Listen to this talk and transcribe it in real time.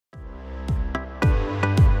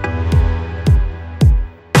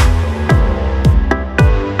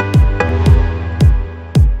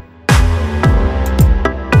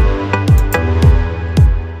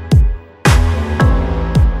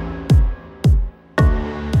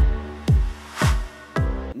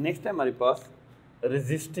Next है हमारे पास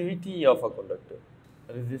resistivity of a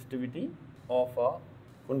conductor. Resistivity of a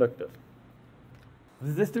conductor.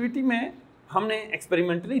 Resistivity में हमने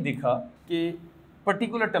एक्सपेरिमेंटली देखा कि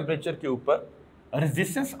पर्टिकुलर टेम्परेचर के ऊपर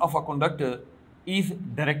resistance of a conductor is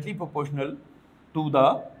directly proportional to the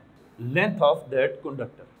length of that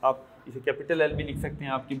conductor. आप इसे कैपिटल एल भी लिख सकते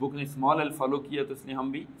हैं, आपकी बुक ने स्मॉल एल फॉलो किया तो इसलिए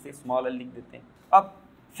हम भी इसे स्मॉल एल लिख देते हैं। अब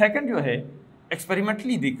सेकंड जो है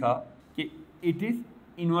एक्सपेरिमेंटली देखा कि it is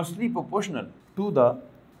inversely proportional to the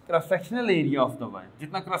cross sectional area of the wire.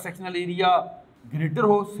 जितना क्रॉस सेक्शनल एरिया ग्रेटर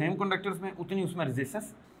हो सेम कंडक्टर्स में, उतनी उसमें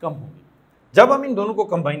रेजिस्टेंस कम होगी। जब हम इन दोनों को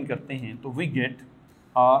कंबाइन करते हैं तो we get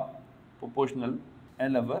are proportional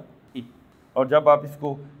L over ई। और जब आप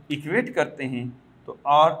इसको इक्वेट करते हैं तो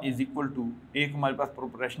R इज इक्वल टू एक हमारे पास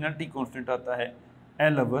प्रोपोर्शनलिटी कांस्टेंट आता है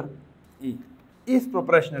L ओवर E। इस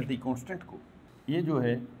प्रोपोर्शनलिटी कांस्टेंट को, ये जो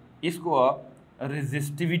है इसको आप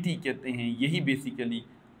रेजिस्टिविटी कहते हैं। यही बेसिकली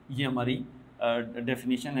ये हमारी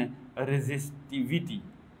डेफिनेशन है रेजिस्टिविटी,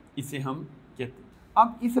 इसे हम कहते हैं।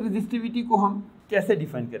 अब इस रेजिस्टिविटी को हम कैसे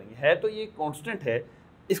डिफाइन करेंगे? है तो ये कांस्टेंट है,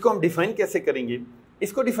 इसको हम डिफाइन कैसे करेंगे?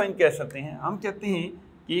 इसको डिफाइन कह सकते हैं, हम कहते हैं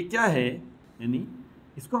कि ये क्या है, यानी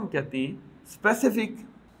इसको हम कहते हैं specific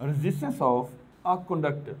resistance of a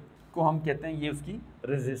conductor को हम कहते हैं ये उसकी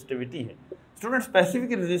रेजिस्टिविटी है। स्टूडेंट,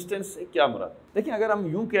 स्पेसिफिक रेजिस्टेंस से क्या मुराद? देखिए, अगर हम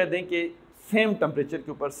यूं कह दें कि सेम टेम्परेचर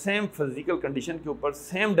के ऊपर, सेम फिजिकल कंडीशन के ऊपर,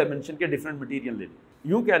 सेम डायमेंशन के डिफरेंट मटेरियल ले लें,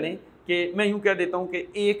 यूं कह लें कि मैं यूं कह देता हूं कि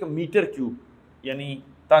 1 मीटर क्यूब, यानी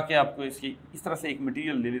ताकि आपको इसकी इस तरह से एक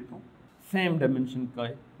मटेरियल ले लेता हूं, सेम डायमेंशन का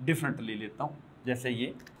डिफरेंट ले लेता हूं, जैसे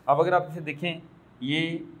ये। अब अगर आप इसे देखें,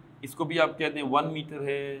 ये इसको भी आप कह दें 1 मीटर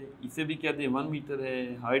है, इसे भी कह दें 1 मीटर है,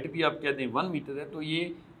 हाइट भी आप कह दें 1 मीटर है, तो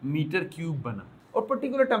ये मीटर क्यूब बना। और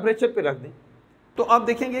पर्टिकुलर टेम्परेचर पे रख दें तो आप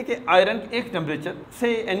देखेंगे कि आयरन एक टेम्परेचर से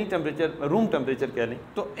एनी टेम्परेचर, रूम टेम्परेचर कह लें,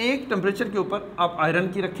 तो एक टेम्परेचर के ऊपर आप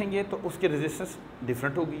आयरन की रखेंगे तो उसकी रेजिस्टेंस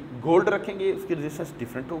डिफरेंट होगी, गोल्ड रखेंगे उसकी रेजिस्टेंस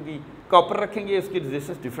डिफरेंट होगी, कॉपर रखेंगे उसकी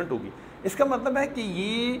रेजिस्टेंस डिफरेंट होगी। इसका मतलब है कि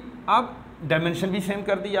ये आप डायमेंशन भी सेम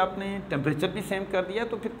कर दिया आपने, टेम्परेचर भी सेम कर दिया,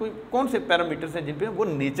 तो फिर कोई कौन से पैरामीटर्स हैं जिन पे वो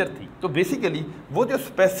नेचर थी। तो बेसिकली वो जो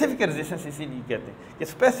स्पेसिफिक रेजिस्टेंस इसीलिए कहते हैं कि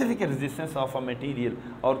specific resistance of a material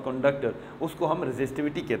और कंडक्टर, उसको हम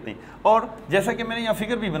रेजिस्टिविटी कहते हैं। और जैसा कि मैंने यहाँ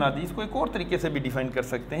फिगर भी बना दी, इसको एक और तरीके से भी डिफाइन कर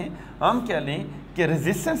सकते हैं। हम कह लें कि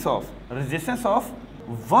resistance of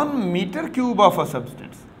 1 metre cube of a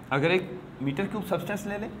substance. अगर एक मीटर क्यूब सब्सटेंस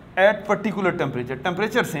ले लें at particular temperature,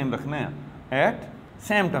 temperature same रखना है, एट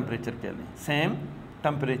सेम टेम्परेचर कह लें, सेम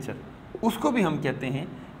टेम्परेचर, उसको भी हम कहते हैं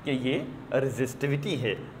कि ये रेजिस्टिविटी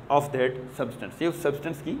है ऑफ दैट सब्सटेंस, ये उस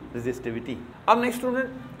सब्सटेंस की रेजिस्टिविटी। अब नेक्स्ट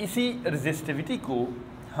स्टूडेंट, इसी रेजिस्टिविटी को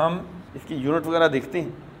हम इसकी यूनिट वगैरह देखते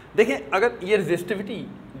हैं। देखें, अगर ये रेजिस्टिविटी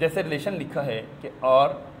जैसे रिलेशन लिखा है कि R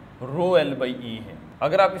row L by E है,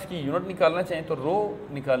 अगर आप इसकी यूनिट निकालना चाहें तो रो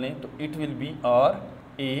निकालें तो it will be R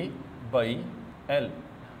A by L।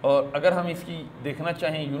 और अगर हम इसकी देखना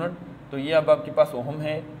चाहें यूनिट, तो ये अब आपके पास ओहम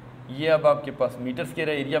है, ये अब आपके पास मीटर स्क्वायर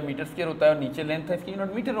है, एरिया मीटर स्क्वायर होता है और नीचे लेंथ है, इसकी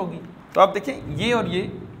यूनिट मीटर होगी। तो आप देखें ये और ये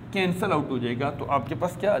कैंसिल आउट हो जाएगा, तो आपके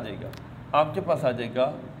पास क्या आ जाएगा? आपके पास आ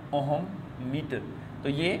जाएगा ओहम मीटर। तो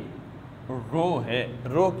ये रो है,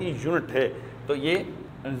 रो की यूनिट है, तो ये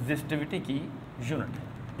रेजिस्टिविटी की यूनिट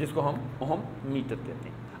है, जिसको हम ओहम मीटर कहते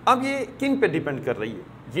हैं। अब ये किन पे डिपेंड कर रही है?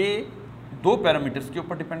 ये 2 पैरामीटर्स के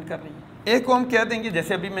ऊपर डिपेंड कर रही है। एक को हम कह देंगे,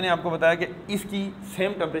 जैसे अभी मैंने आपको बताया कि इसकी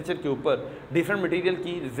सेम टेम्परेचर के ऊपर डिफरेंट मटेरियल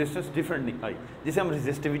की रेजिस्टेंस डिफरेंट आई, जिसे हम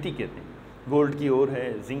रेजिस्टिविटी कहते हैं। गोल्ड की ओर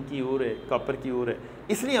है, जिंक की ओर है, कॉपर की ओर है,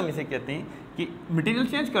 इसलिए हम इसे कहते हैं कि मटेरियल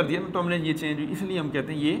चेंज कर दिया तो हमने ये चेंज हुई, इसलिए हम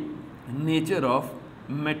कहते हैं ये नेचर ऑफ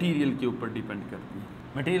मटेरियल के ऊपर डिपेंड करती है।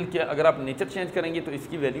 मटेरियल क्या, अगर आप नेचर चेंज करेंगे तो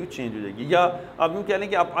इसकी वैल्यू चेंज हो जाएगी। या आप यूँ कह लें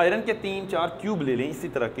कि आप आयरन के 3-4 क्यूब ले लें इसी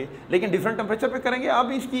तरह के, लेकिन डिफरेंट टेम्परेचर पे करेंगे आप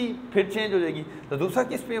भी इसकी फिर चेंज हो जाएगी। तो दूसरा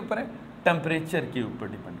किस पे ऊपर है? टेम्परेचर के ऊपर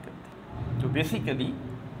डिपेंड करती है। तो basically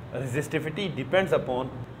resistivity depends upon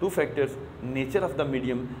 2 factors, nature of the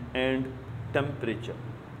medium and temperature.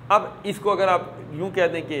 अब इसको अगर आप यूँ कह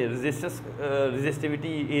दें कि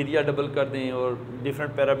रेजिस्टिविटी एरिया डबल कर दें और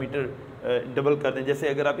डिफरेंट पैरामीटर डबल कर दें, जैसे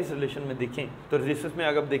अगर आप इस रिलेशन में देखें तो रेजिस्टेंस में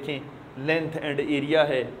अगर देखें लेंथ एंड एरिया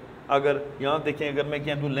है, अगर यहाँ देखें, अगर मैं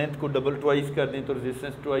कह दूँ लेंथ को डबल ट्वाइस कर दें तो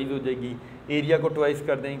रेजिस्टेंस ट्वाइस हो जाएगी, एरिया को ट्वाइस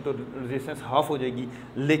कर दें तो रेजिस्टेंस हाफ हो जाएगी।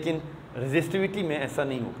 लेकिन रेजिस्टिविटी में ऐसा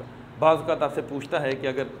नहीं होगा। बाज़ औक़ात आपसे पूछता है कि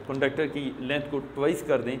अगर कंडक्टर की लेंथ को ट्वाइस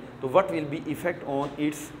कर दें तो what will be effect on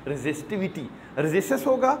it's resistivity. Resistance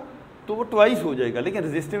होगा तो वो ट्वाइस हो जाएगा, लेकिन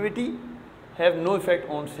resistivity have no effect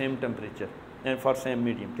on same temperature and for same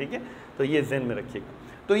medium. ठीक है, तो ये ज़हन में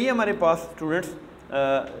रखिएगा। तो ये हमारे पास स्टूडेंट्स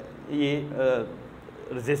ये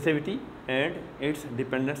resistivity and it's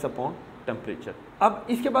dependence upon temperature. अब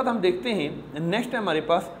इसके बाद हम देखते हैं नेक्स्ट है हमारे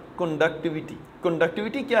पास कंडक्टिविटी।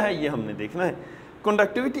 कंडक्टिविटी क्या है ये हमने देखना है।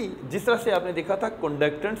 कंडक्टिविटी जिस तरह से आपने देखा था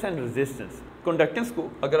कंडक्टेंस एंड रेजिस्टेंस, कंडक्टेंस को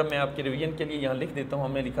अगर मैं आपके रिवीजन के लिए यहाँ लिख देता हूँ,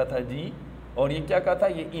 हमने लिखा था जी, और ये क्या कहा था,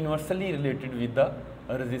 ये inversely related with the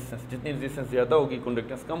resistance, जितनी रेजिस्टेंस ज़्यादा होगी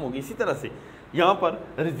कंडक्टेंस कम होगी। इसी तरह से यहाँ पर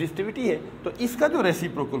रेजिस्टिविटी है तो इसका जो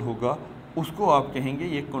रेसिप्रोकल होगा उसको आप कहेंगे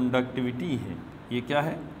ये कंडक्टिविटी है। ये क्या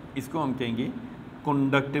है, इसको हम कहेंगे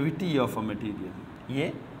कंडक्टिविटी ऑफ अ मटेरियल।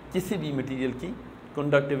 ये किसी भी मटेरियल की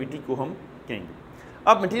कंडक्टिविटी को हम कहेंगे।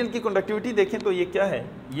 अब मटेरियल की कंडक्टिविटी देखें तो ये क्या है,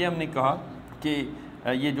 ये हमने कहा कि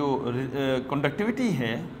ये जो कंडक्टिविटी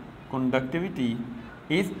है, conductivity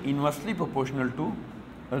is inversely proportional to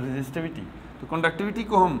resistivity. तो कंडक्टिविटी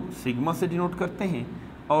को हम सिग्मा से डिनोट करते हैं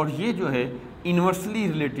और ये जो है इन्वर्सली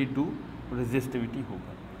रिलेटेड टू रेजिस्टिविटी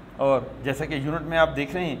होगा। और जैसा कि यूनिट में आप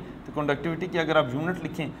देख रहे हैं तो कंडक्टिविटी की अगर आप यूनिट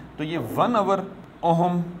लिखें तो ये 1 आवर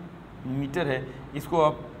ओहम मीटर है, इसको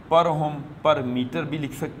आप पर ओहम पर मीटर भी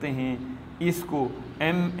लिख सकते हैं, इसको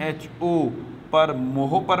MHO पर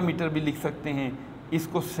मोहो पर मीटर भी लिख सकते हैं,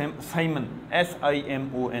 इसको साइमन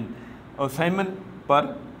SIMON और साइमन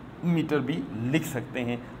पर मीटर भी लिख सकते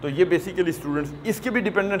हैं। तो ये बेसिकली स्टूडेंट्स इसके भी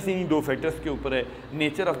डिपेंडेंस इन्हीं दो फैक्टर्स के ऊपर है,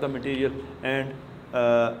 nature of the material and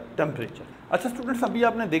temperature. अच्छा स्टूडेंट्स, अभी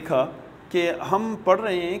आपने देखा कि हम पढ़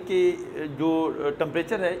रहे हैं कि जो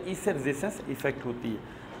टेम्परेचर है इससे रेजिस्टेंस इफेक्ट होती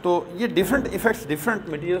है। तो ये डिफरेंट इफ़ेक्ट्स डिफरेंट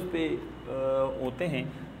मटेरियल्स पे होते हैं।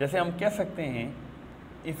 जैसे हम कह सकते हैं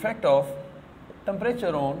effect of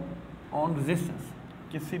temperature on resistance,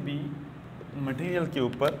 किसी भी मटेरियल के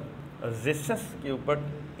ऊपर रेजिस्टेंस के ऊपर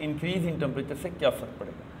इंक्रीज इन टेम्परेचर से क्या फ़र्क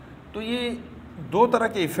पड़ेगा। तो ये दो तरह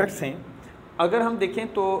के इफ़ेक्ट्स हैं। अगर हम देखें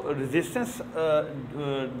तो रेजिस्टेंस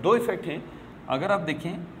दो इफ़ेक्ट हैं। अगर आप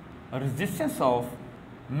देखें रेजिस्टेंस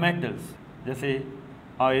ऑफ मेटल्स जैसे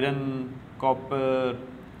आयरन, कॉपर,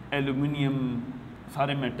 एल्युमिनियम,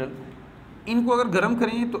 सारे मेटल, इनको अगर गर्म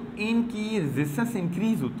करें तो इनकी रेजिस्टेंस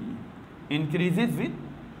इंक्रीज़ होती है, इंक्रीजेज विद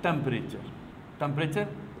टेम्परेचर। टेम्परेचर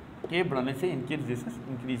के बढ़ाने से इनकी रेजिस्टेंस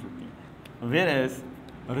इंक्रीज होती है। Where as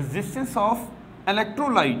resistance of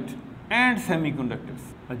electrolyte and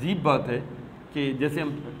semiconductors, अजीब बात है कि जैसे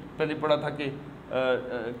हम पहले पढ़ा था कि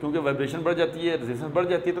क्योंकि वाइब्रेशन बढ़ जाती है रेजिस्टेंस बढ़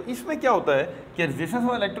जाती है, तो इसमें क्या होता है कि resistance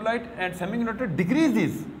of electrolyte and semiconductor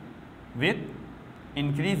decreases with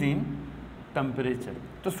increase in temperature.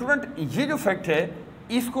 तो स्टूडेंट ये जो फैक्ट है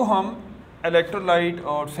इसको हम इलेक्ट्रोलाइट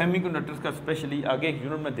और सेमीकंडक्टर्स का स्पेशली आगे एक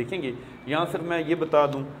यूनिट में देखेंगे। यहाँ सिर्फ मैं ये बता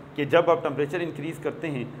दूँ कि जब आप टेम्परेचर इंक्रीज़ करते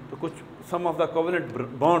हैं तो कुछ सम ऑफ द कोवेलेंट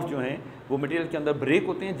बॉन्ड्स जो हैं वो मटेरियल के अंदर ब्रेक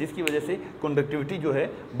होते हैं, जिसकी वजह से कंडक्टिविटी जो है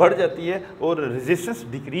बढ़ जाती है और रेजिस्टेंस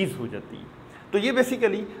डिक्रीज़ हो जाती है। तो ये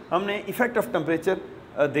बेसिकली हमने इफ़ेक्ट ऑफ टेम्परेचर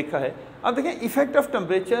देखा है। अब देखें इफ़ेक्ट ऑफ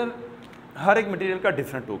टेम्परेचर हर एक मटेरियल का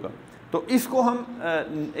डिफरेंट होगा, तो इसको हम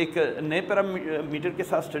एक नए पैरामीटर के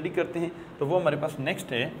साथ स्टडी करते हैं। तो वो हमारे पास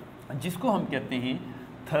नेक्स्ट है जिसको हम कहते हैं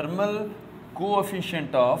थर्मल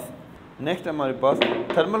कोएफिशिएंट ऑफ, नेक्स्ट हमारे पास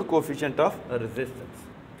thermal coefficient of resistance,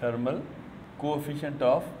 thermal coefficient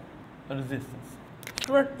of resistance.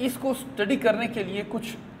 Student इसको स्टडी करने के लिए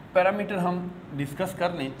कुछ पैरामीटर हम डिस्कस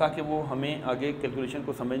कर लें ताकि वो हमें आगे कैलकुलेशन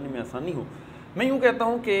को समझने में आसानी हो। मैं यूँ कहता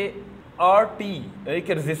हूँ कि RT एक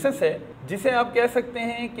रेजिस्टेंस है जिसे आप कह सकते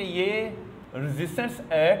हैं कि ये रेजिस्टेंस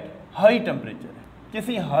एट हाई टेम्परेचर है,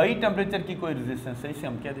 किसी हाई टेम्परेचर की कोई रेजिस्टेंस है, इसे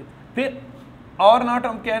हम कह देते हैं। फिर R0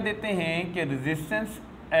 हम कह देते हैं कि रेजिस्टेंस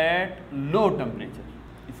एट लो टेम्परेचर,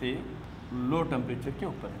 इसे लो टेम्परेचर के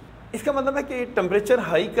ऊपर है। इसका मतलब है कि टेम्परेचर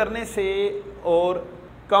हाई करने से और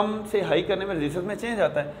कम से हाई करने में रेजिस्टेंस में चेंज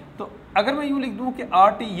आता है। तो अगर मैं यूँ लिख दूँ कि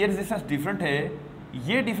RT ये रेजिस्टेंस डिफरेंट है,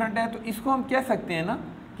 ये डिफरेंट है, तो इसको हम कह सकते हैं ना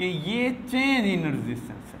कि ये चेंज इन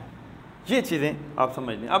रेजिस्टेंस है। ये चीज़ें आप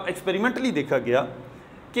समझ लें। अब एक्सपेरिमेंटली देखा गया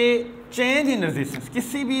कि चेंज इन रेजिस्टेंस,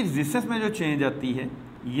 किसी भी रेजिस्टेंस में जो चेंज आती है,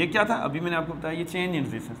 ये क्या था, अभी मैंने आपको बताया ये चेंज इन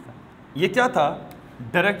रेजिस्टेंस था। ये क्या था,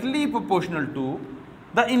 directly proportional to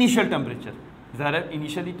the initial temperature. ज़ाहिर है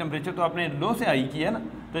इनिशियली टेम्परेचर तो आपने लो से हाई किया है ना,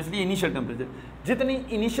 तो इसलिए इनिशियल टेम्परेचर, जितनी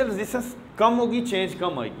इनिशियल रेजिस्टेंस कम होगी चेंज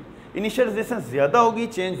कम आएगी, इनिशियल रेजिस्टेंस ज़्यादा होगी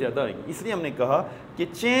चेंज ज़्यादा आएगी। इसलिए हमने कहा कि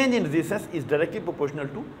change in resistance is directly proportional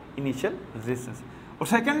to initial resistance. और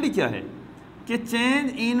सेकेंडली क्या है कि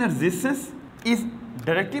change in resistance is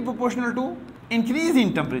directly proportional to increase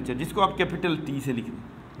in temperature, जिसको आप कैपिटल T से लिख दें।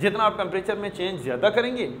 जितना आप टेम्परेचर में चेंज ज़्यादा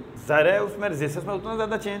करेंगे ज़ाहिर है उसमें रेजिस्टेंस में उतना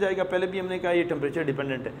ज़्यादा चेंज आएगा। पहले भी हमने कहा ये टेम्परेचर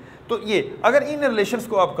डिपेंडेंट है। तो ये अगर इन रिलेशंस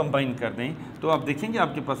को आप कंबाइन कर दें तो आप देखेंगे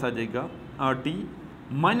आपके पास आ जाएगा RT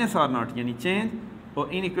माइनस R0 यानी चेंज,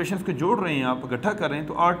 और इन इक्वेशंस को जोड़ रहे हैं आप, इकट्ठा कर रहे हैं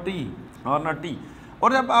तो RT R0T।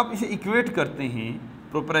 और जब आप इसे इक्वेट करते हैं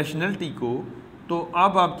प्रोपोर्शनलिटी को, तो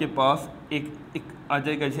अब आपके पास एक आ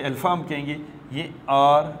जाएगा, जैसे अल्फ़ा हम कहेंगे ये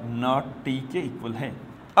R0T के इक्वल है।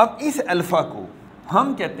 अब इस अल्फ़ा को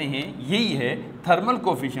हम कहते हैं यही है थर्मल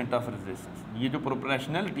कोफिशिएंट ऑफ रेजिस्टेंस। ये जो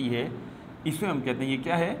प्रोपोर्शनैलिटी है इसमें हम कहते हैं ये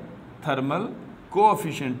क्या है, thermal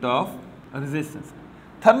coefficient of resistance.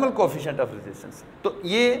 Thermal coefficient of resistance, तो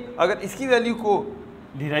ये अगर इसकी वैल्यू को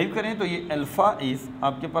डिराइव करें तो ये अल्फ़ा इज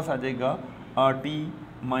आपके पास आ जाएगा RT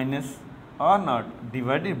minus R0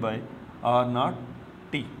 divided by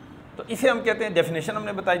R0T। तो इसे हम कहते हैं, डेफिनेशन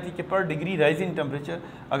हमने बताई थी कि पर डिग्री राइज इन टेम्परेचर,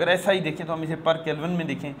 अगर ऐसा ही देखें तो हम इसे पर केल्विन में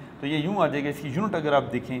देखें तो ये यूँ आ जाएगा। इसकी यूनिट अगर आप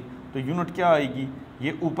देखें तो यूनिट क्या आएगी,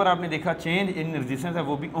 ये ऊपर आपने देखा चेंज इन रेजिस्टेंस है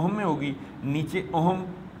वो भी ओहम में होगी, नीचे ओहम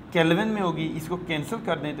केल्विन में होगी। इसको कैंसिल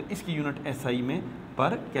कर दें तो इसकी यूनिट SI में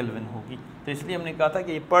पर केल्विन होगी। तो इसलिए हमने कहा था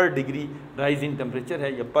कि ये पर डिग्री राइज इन टेम्परेचर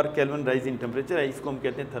है या पर केल्विन राइज इन टेम्परेचर है, इसको हम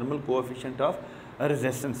कहते हैं थर्मल कोएफिशिएंट ऑफ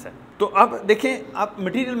रेजिस्टेंस है। तो अब देखें, आप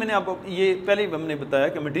मटेरियल, मैंने आपको ये पहले ही हमने बताया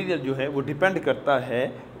कि मटेरियल जो है वो डिपेंड करता है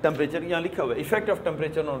टेम्परेचर, यहाँ लिखा हुआ है effect of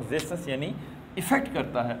temperature on resistance, यानी इफेक्ट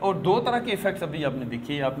करता है। और दो तरह के इफेक्ट्स अभी आपने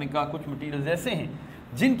देखे, आपने कहा कुछ मटेरियल ऐसे हैं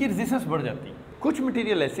जिनकी रेजिस्टेंस बढ़ जाती है, कुछ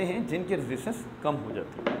मटेरियल ऐसे हैं जिनकी रेजिस्टेंस कम हो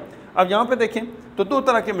जाती है। अब यहाँ पे देखें तो दो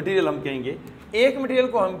तरह के मटेरियल हम कहेंगे। एक मटेरियल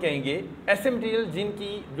को हम कहेंगे ऐसे मटेरियल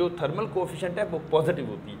जिनकी जो थर्मल कोएफिशिएंट है वो पॉजिटिव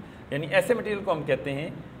होती है, यानी ऐसे मटेरियल को हम कहते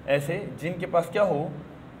हैं ऐसे जिनके पास क्या हो,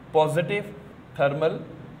 positive thermal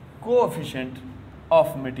coefficient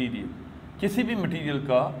of material. किसी भी मटेरियल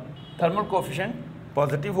का थर्मल कोएफिशिएंट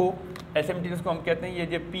पॉजिटिव हो, ऐसे मटेरियल्स को हम कहते हैं ये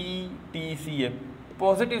जो PTCF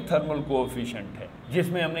पॉजिटिव थर्मल कोएफिशिएंट है,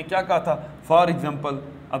 जिसमें हमने क्या कहा था, फॉर एग्जांपल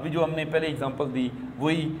अभी जो हमने पहले एग्जांपल दी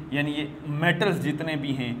वही, यानी ये मेटल्स जितने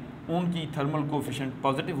भी हैं उनकी थर्मल कोएफिशिएंट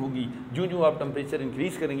पॉजिटिव होगी। जो आप टेम्परेचर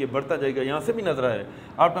इंक्रीज़ करेंगे बढ़ता जाएगा, यहाँ से भी नजर आया है,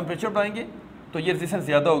 आप टेम्परेचर बढ़ाएंगे तो ये रेजिस्टेंस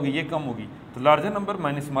ज़्यादा होगी, ये कम होगी, तो larger number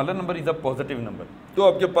minus smaller number is a positive number, तो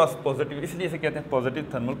आपके पास पॉजिटिव, इसलिए इसे कहते हैं पॉजिटिव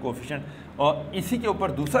थर्मल कोएफिशिएंट। और इसी के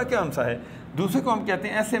ऊपर दूसरा क्या आंसर है, दूसरे को हम कहते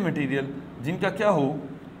हैं ऐसे मटेरियल जिनका क्या हो,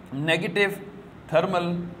 negative thermal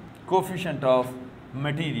coefficient of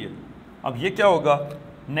material. अब ये क्या होगा,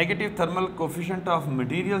 negative thermal coefficient of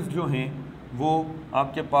materials जो हैं वो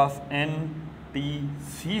आपके पास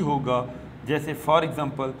NTC होगा। जैसे फॉर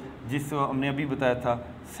एग्जांपल जिसको हमने अभी बताया था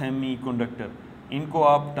सेमी कंडक्टर, इनको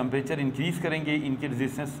आप टेम्परेचर इंक्रीज़ करेंगे इनकी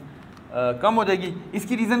रेजिस्टेंस कम हो जाएगी।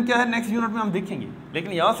 इसकी रीज़न क्या है नेक्स्ट यूनिट में हम देखेंगे,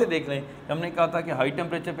 लेकिन यहाँ से देख लें, हमने कहा था कि हाई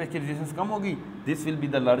टेम्परेचर पे इसकी रेजिस्टेंस कम होगी, this will be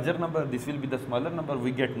the larger number, this will be the smaller number,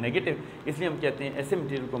 we get negative. इसलिए हम कहते हैं ऐसे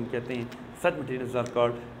मटेरियल को हम कहते हैं सच materials are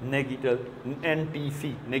called negative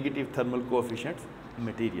NTC, negative thermal coefficients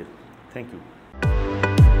material. Thank you.